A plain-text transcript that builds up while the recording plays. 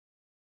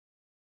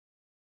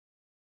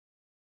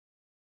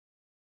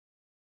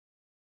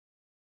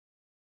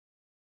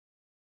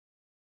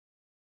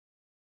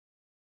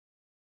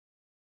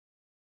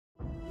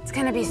It's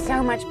gonna be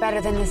so much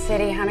better than the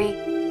city, honey.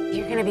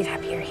 You're gonna be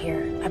happier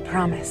here, I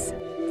promise.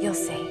 You'll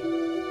see.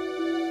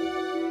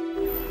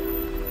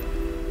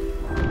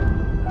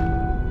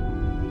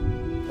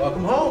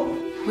 Welcome home.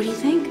 What do you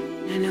think?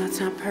 I know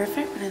it's not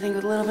perfect, but I think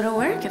with a little bit of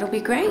work, it'll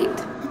be great.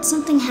 Did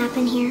something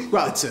happen here?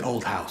 Well, it's an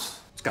old house.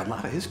 It's got a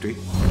lot of history.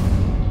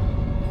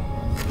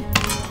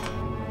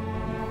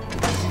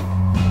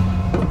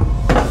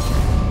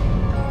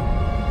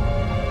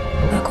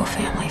 Local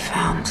family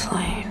found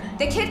slain.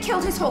 The kid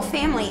killed his whole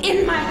family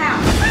in my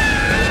house.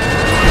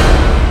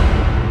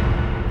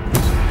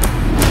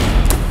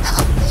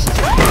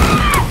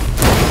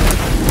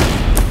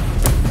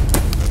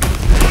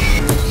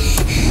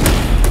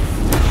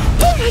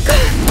 Oh my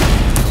God!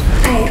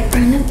 I'd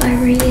run if I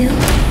were you.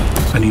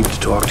 I need to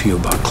talk to you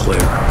about Claire.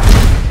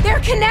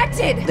 They're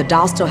connected. The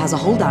doll still has a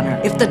hold on her.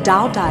 If the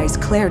doll dies,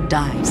 Claire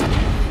dies.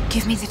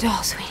 Give me the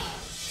doll, sweetie.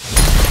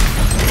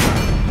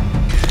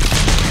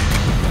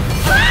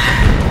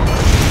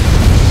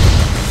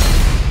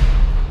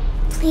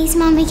 Please,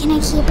 Mommy, can I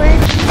keep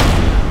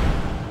her?